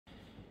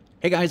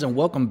Hey guys, and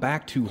welcome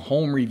back to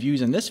Home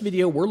Reviews. In this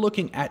video, we're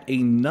looking at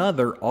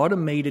another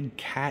automated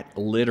cat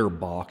litter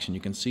box, and you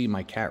can see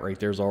my cat right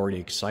there is already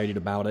excited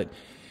about it.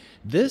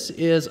 This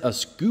is a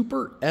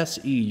Scooper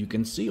SE. You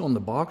can see on the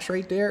box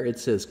right there, it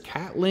says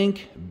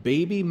CatLink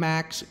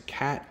BayMax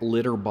Cat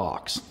Litter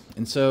Box.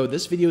 And so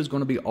this video is going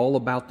to be all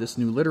about this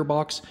new litter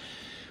box.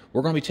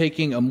 We're going to be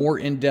taking a more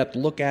in-depth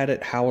look at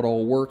it, how it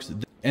all works.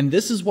 And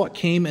this is what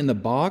came in the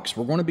box.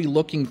 We're going to be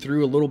looking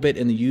through a little bit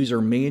in the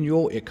user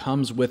manual. It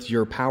comes with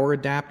your power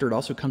adapter. It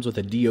also comes with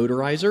a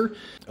deodorizer,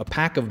 a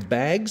pack of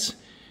bags,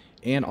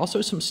 and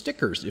also some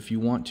stickers if you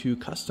want to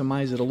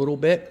customize it a little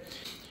bit.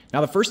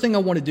 Now, the first thing I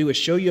want to do is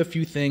show you a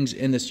few things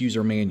in this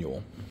user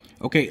manual.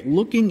 Okay,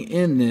 looking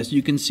in this,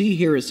 you can see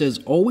here it says,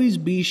 always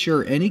be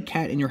sure any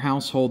cat in your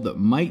household that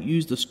might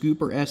use the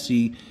Scooper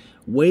SE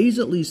weighs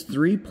at least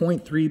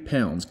 3.3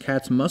 pounds.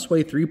 Cats must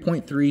weigh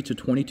 3.3 to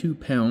 22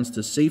 pounds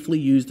to safely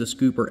use the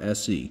Scooper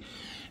SE.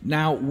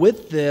 Now,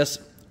 with this,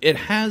 it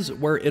has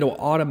where it'll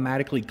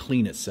automatically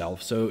clean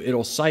itself. So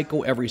it'll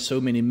cycle every so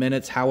many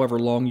minutes, however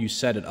long you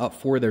set it up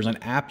for. There's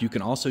an app you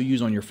can also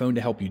use on your phone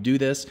to help you do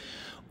this.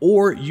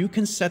 Or you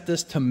can set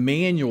this to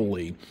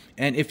manually.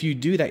 And if you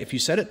do that, if you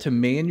set it to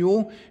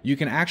manual, you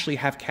can actually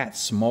have cats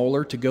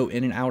smaller to go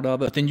in and out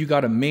of it. But then you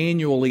got to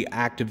manually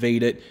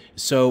activate it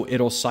so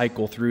it'll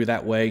cycle through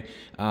that way.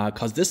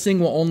 Because this thing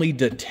will only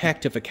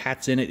detect if a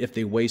cat's in it if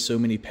they weigh so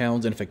many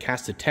pounds. And if a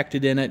cat's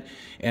detected in it,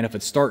 and if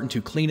it's starting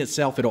to clean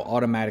itself, it'll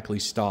automatically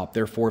stop.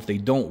 Therefore, if they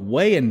don't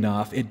weigh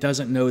enough, it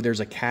doesn't know there's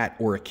a cat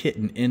or a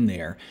kitten in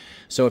there.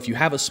 So if you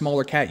have a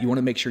smaller cat, you want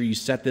to make sure you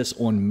set this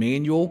on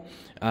manual.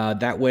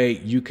 That way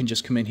you can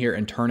just come in here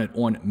and turn it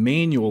on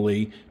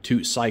manually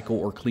to cycle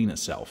or clean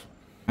itself.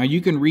 Now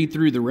you can read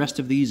through the rest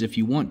of these if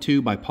you want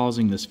to by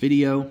pausing this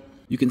video.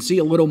 You can see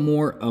a little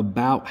more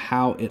about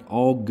how it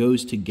all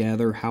goes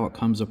together, how it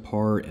comes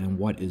apart, and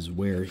what is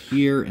where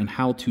here, and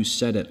how to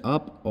set it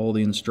up. All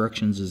the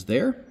instructions is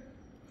there.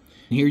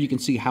 And here you can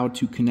see how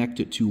to connect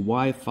it to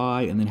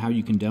Wi-Fi, and then how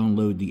you can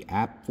download the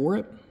app for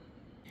it.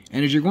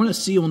 And as you're going to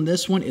see on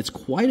this one, it's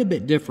quite a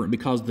bit different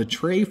because the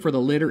tray for the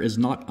litter is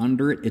not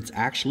under it, it's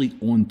actually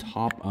on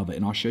top of it.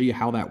 And I'll show you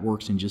how that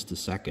works in just a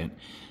second.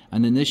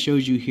 And then this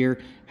shows you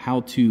here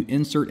how to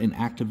insert and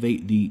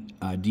activate the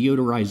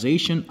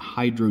deodorization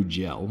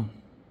hydrogel.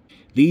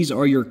 These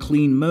are your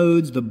clean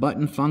modes, the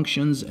button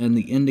functions, and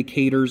the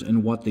indicators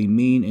and what they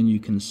mean. And you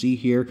can see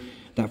here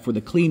that for the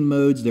clean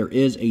modes, there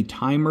is a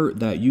timer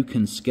that you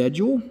can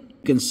schedule.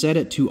 You can set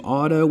it to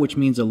auto, which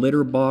means a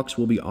litter box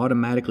will be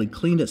automatically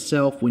clean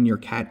itself when your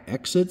cat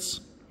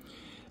exits.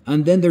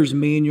 And then there's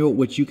manual,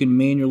 which you can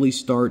manually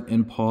start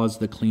and pause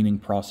the cleaning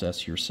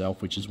process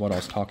yourself, which is what I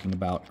was talking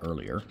about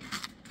earlier.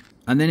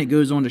 And then it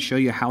goes on to show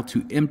you how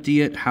to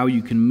empty it, how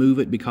you can move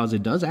it, because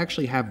it does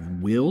actually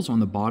have wheels on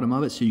the bottom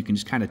of it, so you can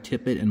just kind of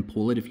tip it and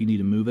pull it if you need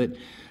to move it.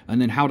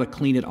 And then how to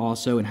clean it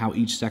also, and how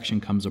each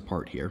section comes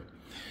apart here.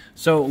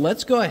 So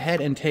let's go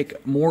ahead and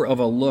take more of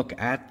a look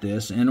at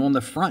this. And on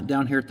the front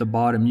down here at the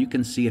bottom, you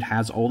can see it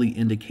has all the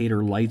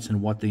indicator lights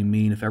and what they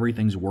mean, if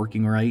everything's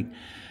working right.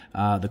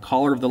 The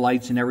color of the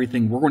lights and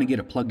everything, we're going to get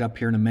it plugged up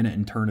here in a minute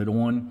and turn it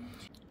on.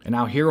 And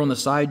now here on the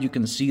side, you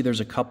can see there's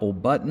a couple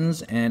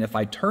buttons. And if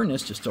I turn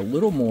this just a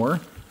little more,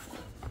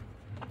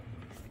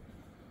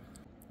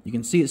 you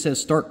can see it says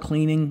start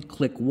cleaning,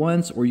 click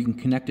once, or you can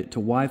connect it to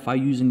Wi-Fi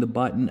using the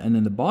button. And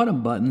then the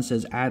bottom button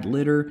says add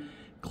litter.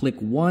 Click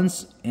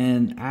once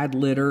and add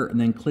litter, and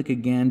then click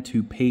again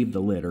to pave the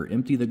litter.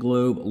 Empty the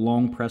globe,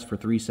 long press for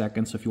 3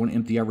 seconds. So if you want to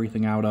empty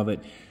everything out of it,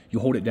 you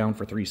hold it down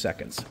for 3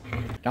 seconds.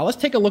 Now let's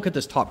take a look at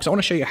this top, because I want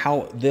to show you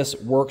how this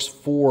works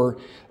for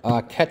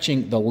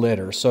catching the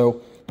litter.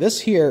 So this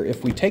here,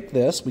 if we take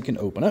this, we can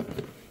open it.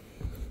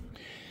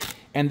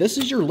 And this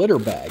is your litter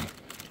bag.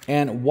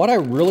 And what I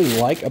really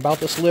like about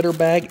this litter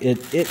bag,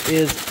 it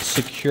is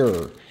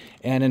secure.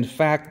 And in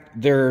fact,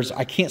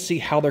 I can't see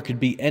how there could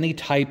be any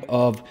type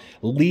of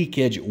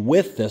leakage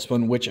with this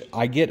one, which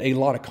I get a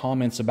lot of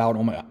comments about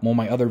on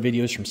my other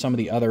videos from some of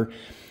the other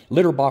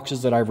litter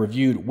boxes that I've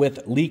reviewed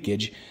with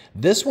leakage.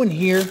 This one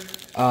here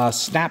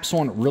snaps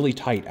on really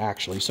tight,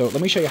 actually. So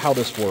let me show you how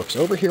this works.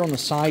 Over here on the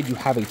side, you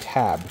have a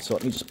tab. So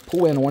let me just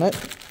pull in on it.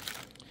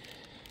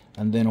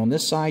 And then on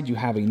this side, you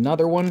have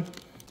another one,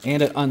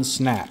 and it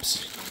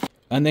unsnaps.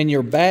 And then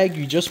your bag,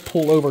 you just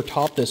pull over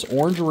top this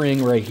orange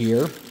ring right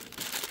here,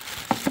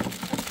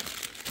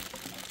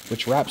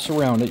 which wraps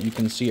around it. You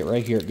can see it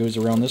right here. It goes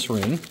around this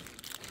ring.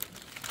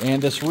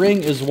 And this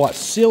ring is what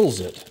seals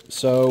it.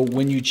 So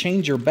when you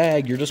change your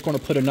bag, you're just going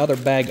to put another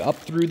bag up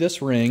through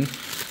this ring,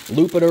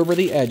 loop it over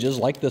the edges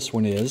like this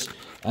one is,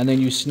 and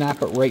then you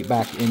snap it right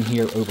back in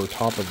here over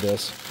top of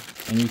this.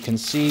 And you can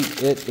see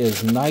it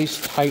is nice,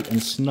 tight,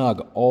 and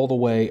snug all the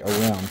way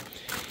around.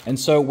 And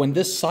so when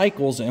this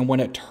cycles and when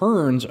it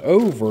turns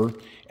over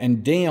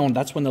and down,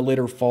 that's when the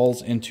litter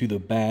falls into the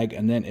bag,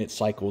 and then it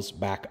cycles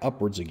back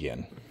upwards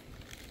again.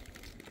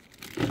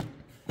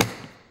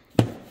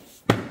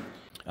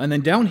 And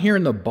then down here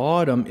in the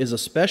bottom is a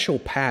special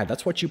pad.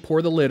 That's what you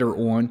pour the litter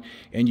on,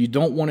 and you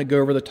don't want to go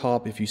over the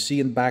top. If you see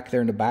in back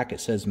there in the back,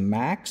 it says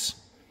Max.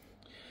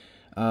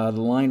 the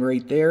line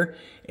right there,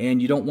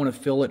 and you don't want to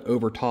fill it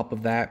over top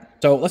of that.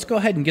 So let's go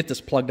ahead and get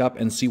this plugged up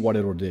and see what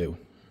it'll do.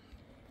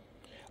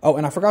 Oh,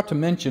 and I forgot to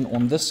mention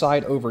on this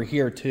side over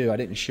here too, I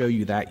didn't show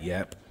you that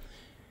yet.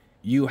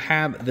 You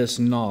have this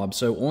knob.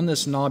 So on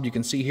this knob, you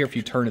can see here, if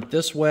you turn it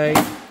this way,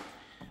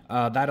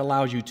 that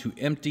allows you to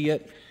empty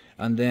it.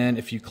 And then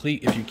if you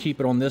keep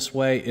it on this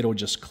way, it'll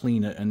just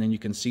clean it. And then you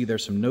can see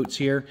there's some notes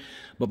here.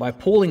 But by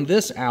pulling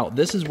this out,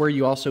 this is where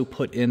you also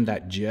put in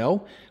that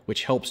gel,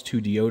 which helps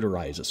to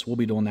deodorize it. So we'll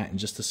be doing that in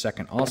just a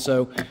second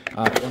also,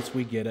 once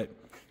we get it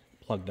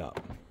plugged up.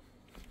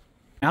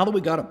 Now that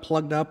we got it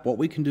plugged up, what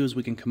we can do is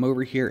we can come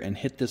over here and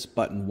hit this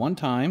button one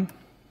time.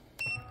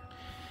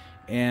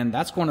 And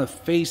that's going to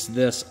face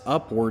this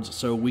upwards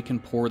so we can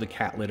pour the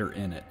cat litter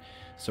in it.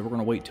 So we're going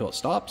to wait till it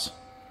stops.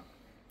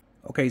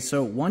 Okay,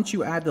 so once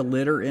you add the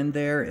litter in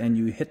there and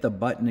you hit the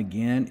button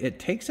again, it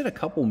takes it a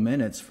couple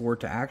minutes for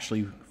it to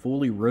actually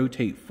fully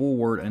rotate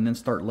forward and then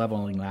start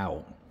leveling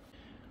out.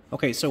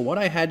 Okay, so what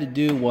I had to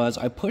do was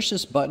I pushed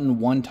this button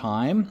one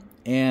time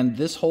and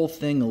this whole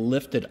thing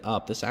lifted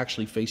up. This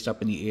actually faced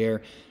up in the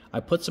air. I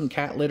put some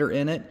cat litter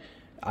in it.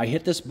 I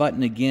hit this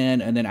button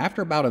again, and then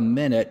after about a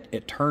minute,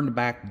 it turned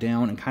back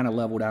down and kind of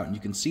leveled out, and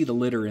you can see the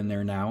litter in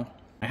there now.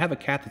 I have a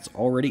cat that's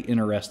already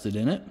interested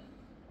in it.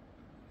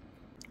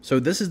 So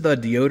this is the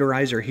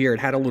deodorizer here. It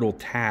had a little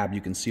tab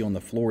you can see on the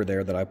floor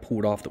there that I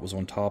pulled off that was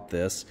on top of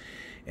this.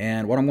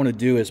 And what I'm going to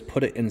do is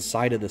put it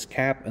inside of this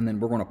cap, and then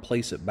we're going to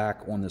place it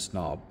back on this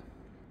knob.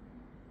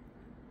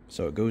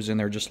 So it goes in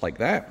there just like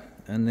that,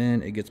 and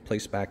then it gets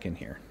placed back in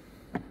here.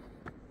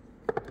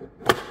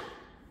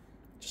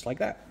 Just like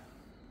that.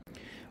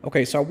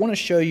 Okay, so I want to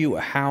show you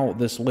how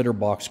this litter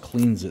box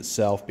cleans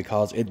itself,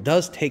 because it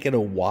does take it a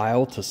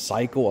while to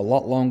cycle, a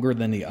lot longer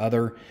than the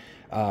other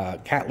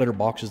cat litter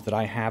boxes that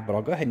I have, but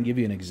I'll go ahead and give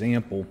you an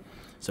example.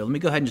 So let me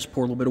go ahead and just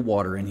pour a little bit of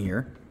water in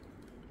here.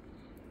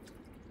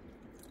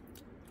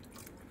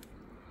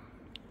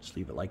 Just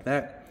leave it like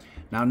that.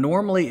 Now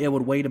normally it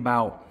would wait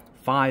about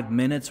 5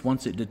 minutes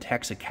once it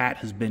detects a cat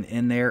has been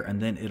in there,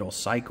 and then it'll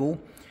cycle.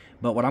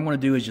 But what I'm going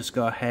to do is just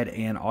go ahead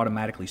and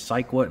automatically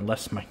cycle it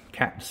unless my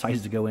cat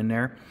decides to go in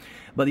there.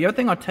 But the other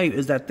thing I'll tell you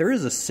is that there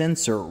is a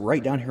sensor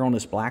right down here on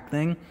this black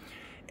thing.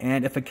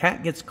 And if a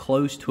cat gets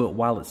close to it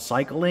while it's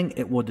cycling,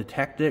 it will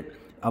detect it.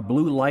 A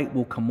blue light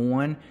will come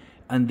on,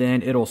 and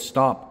then it'll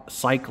stop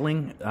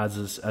cycling as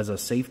a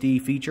safety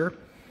feature.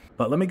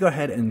 But let me go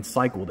ahead and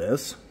cycle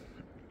this.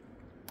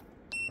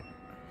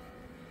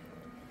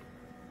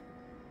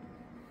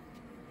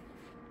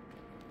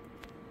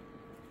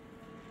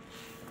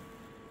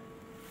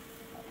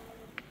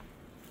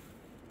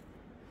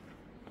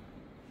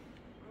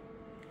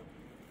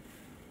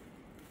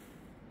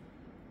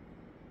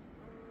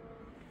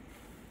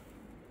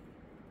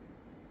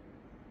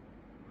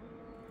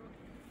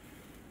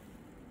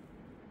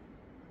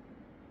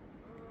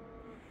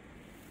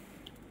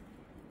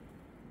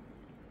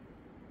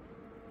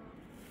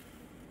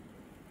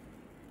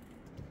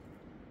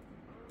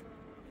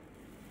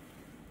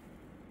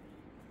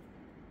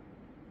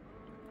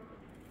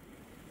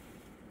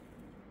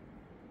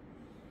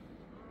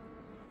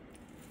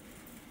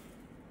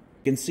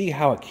 You can see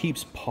how it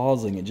keeps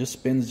pausing. It just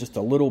spins just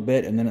a little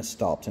bit and then it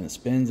stops, and it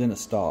spins and it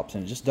stops,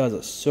 and it just does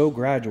it so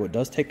gradual. It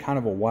does take kind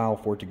of a while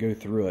for it to go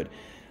through it,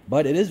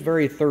 but it is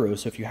very thorough.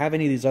 So if you have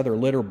any of these other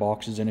litter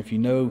boxes, and if you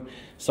know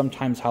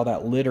sometimes how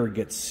that litter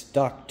gets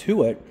stuck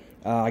to it,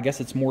 I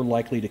guess it's more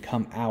likely to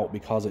come out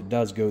because it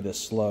does go this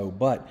slow.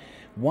 But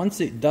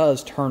once it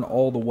does turn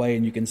all the way,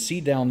 and you can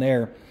see down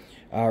there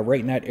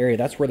right in that area,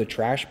 that's where the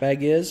trash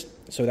bag is.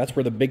 So that's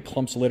where the big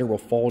clumps of litter will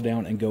fall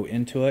down and go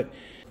into it.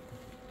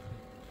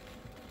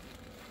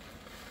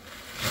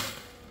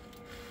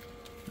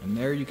 And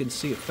there you can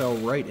see it fell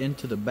right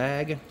into the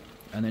bag,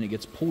 and then it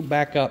gets pulled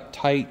back up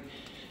tight,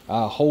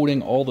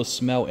 holding all the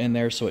smell in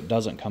there so it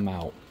doesn't come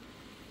out.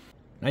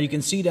 Now you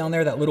can see down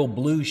there that little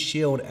blue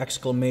shield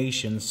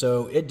exclamation.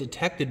 So it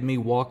detected me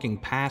walking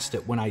past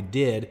it when I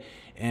did,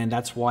 and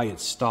that's why it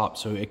stopped.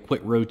 So it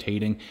quit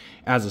rotating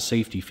as a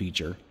safety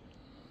feature.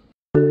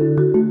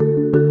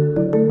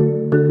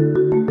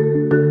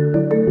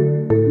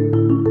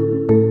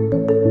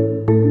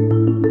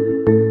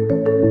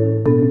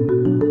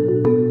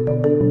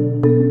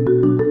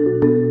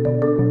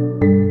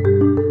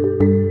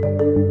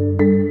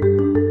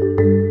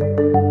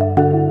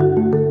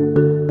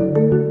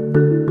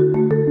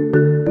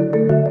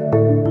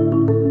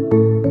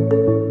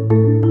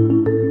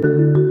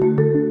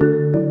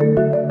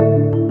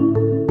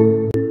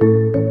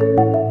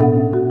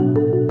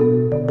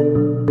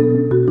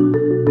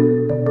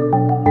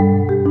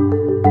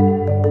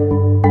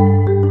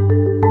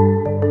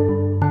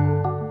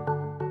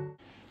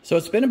 So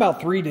it's been about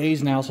 3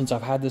 days now since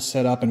I've had this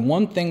set up, and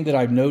one thing that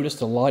I've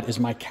noticed a lot is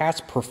my cats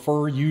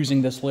prefer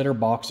using this litter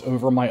box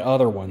over my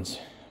other ones.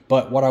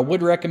 But what I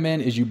would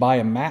recommend is you buy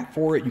a mat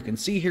for it. You can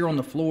see here on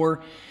the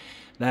floor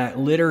that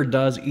litter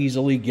does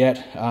easily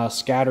get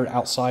scattered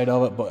outside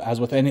of it, but as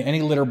with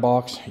any litter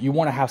box, you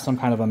want to have some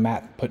kind of a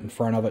mat put in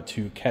front of it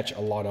to catch a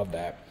lot of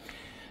that.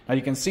 Now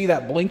you can see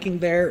that blinking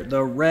there,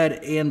 the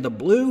red and the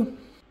blue,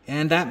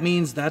 and that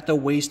means that the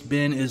waste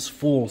bin is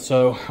full.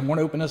 So I'm going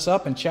to open this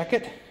up and check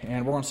it,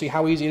 and we're going to see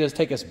how easy it is to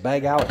take this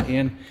bag out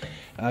and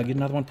get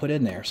another one put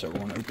in there. So we're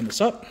going to open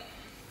this up,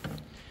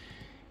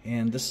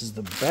 and this is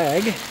the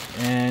bag,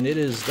 and it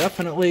is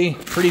definitely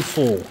pretty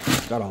full.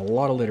 It's got a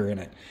lot of litter in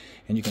it.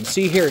 And you can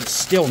see here it's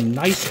still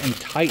nice and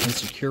tight and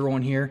secure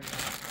on here.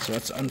 So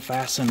let's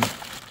unfasten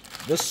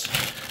this,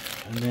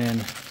 and then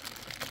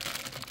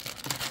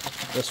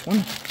this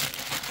one.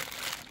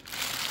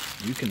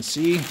 You can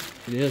see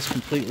it is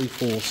completely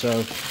full.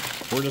 So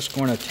we're just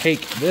going to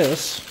take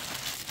this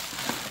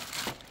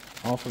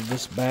off of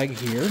this bag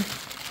here.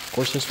 Of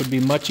course, this would be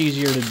much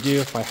easier to do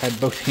if I had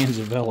both hands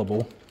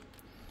available.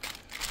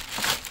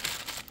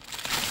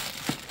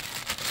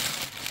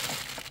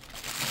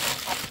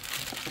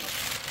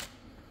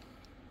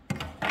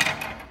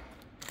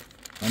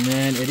 And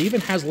then it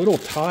even has little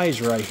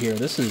ties right here.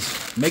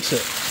 This makes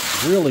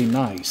it really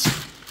nice.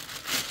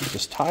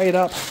 Just tie it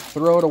up,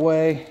 throw it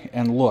away,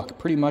 and look,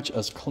 pretty much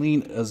as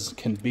clean as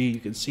can be. You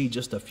can see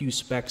just a few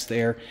specks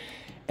there,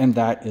 and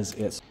that is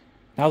it.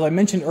 Now, as I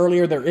mentioned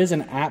earlier, there is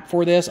an app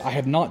for this. I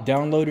have not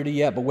downloaded it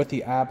yet, but with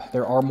the app,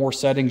 there are more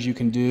settings you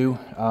can do.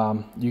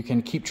 You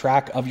can keep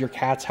track of your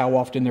cats, how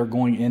often they're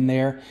going in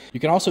there. You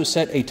can also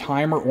set a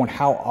timer on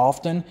how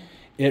often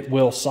it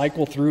will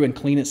cycle through and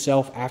clean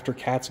itself after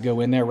cats go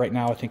in there. Right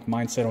now, I think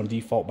mine's set on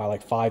default by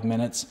like 5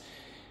 minutes,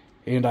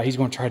 and he's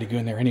going to try to go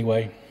in there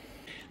anyway.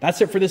 That's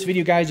it for this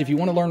video, guys. If you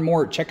want to learn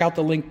more, check out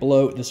the link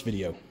below this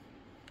video.